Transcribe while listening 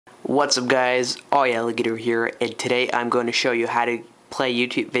What's up guys, iAligator here, and today I'm going to show you how to play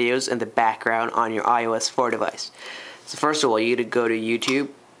YouTube videos in the background on your iOS 4 device. So first of all, you need to go to YouTube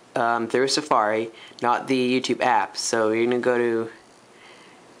through Safari, not the YouTube app. So you're going to go to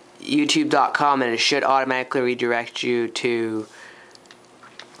youtube.com and it should automatically redirect you to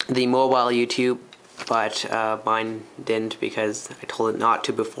the mobile YouTube, but mine didn't because I told it not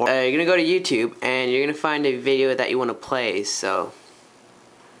to before. You're going to go to YouTube and you're going to find a video that you want to play. So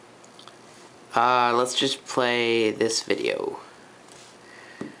let's just play this video.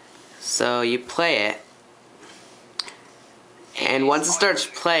 So you play it, and once it starts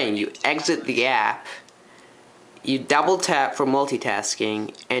playing, you exit the app, you double tap for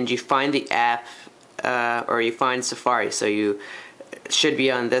multitasking, and you find the app, or you find Safari. So you should be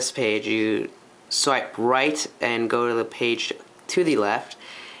on this page. You swipe right and go to the page to the left,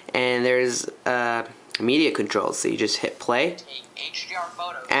 and there's media controls. So you just hit play,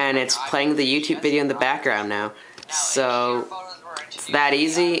 and it's playing the YouTube video in the background now. So it's that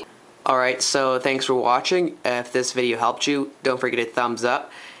easy. Alright, so thanks for watching. If this video helped you, don't forget to thumbs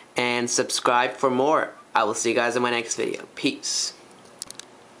up and subscribe for more. I will see you guys in my next video. Peace.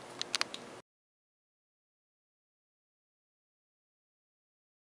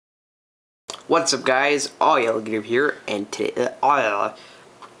 What's up guys, iAligator here, and today,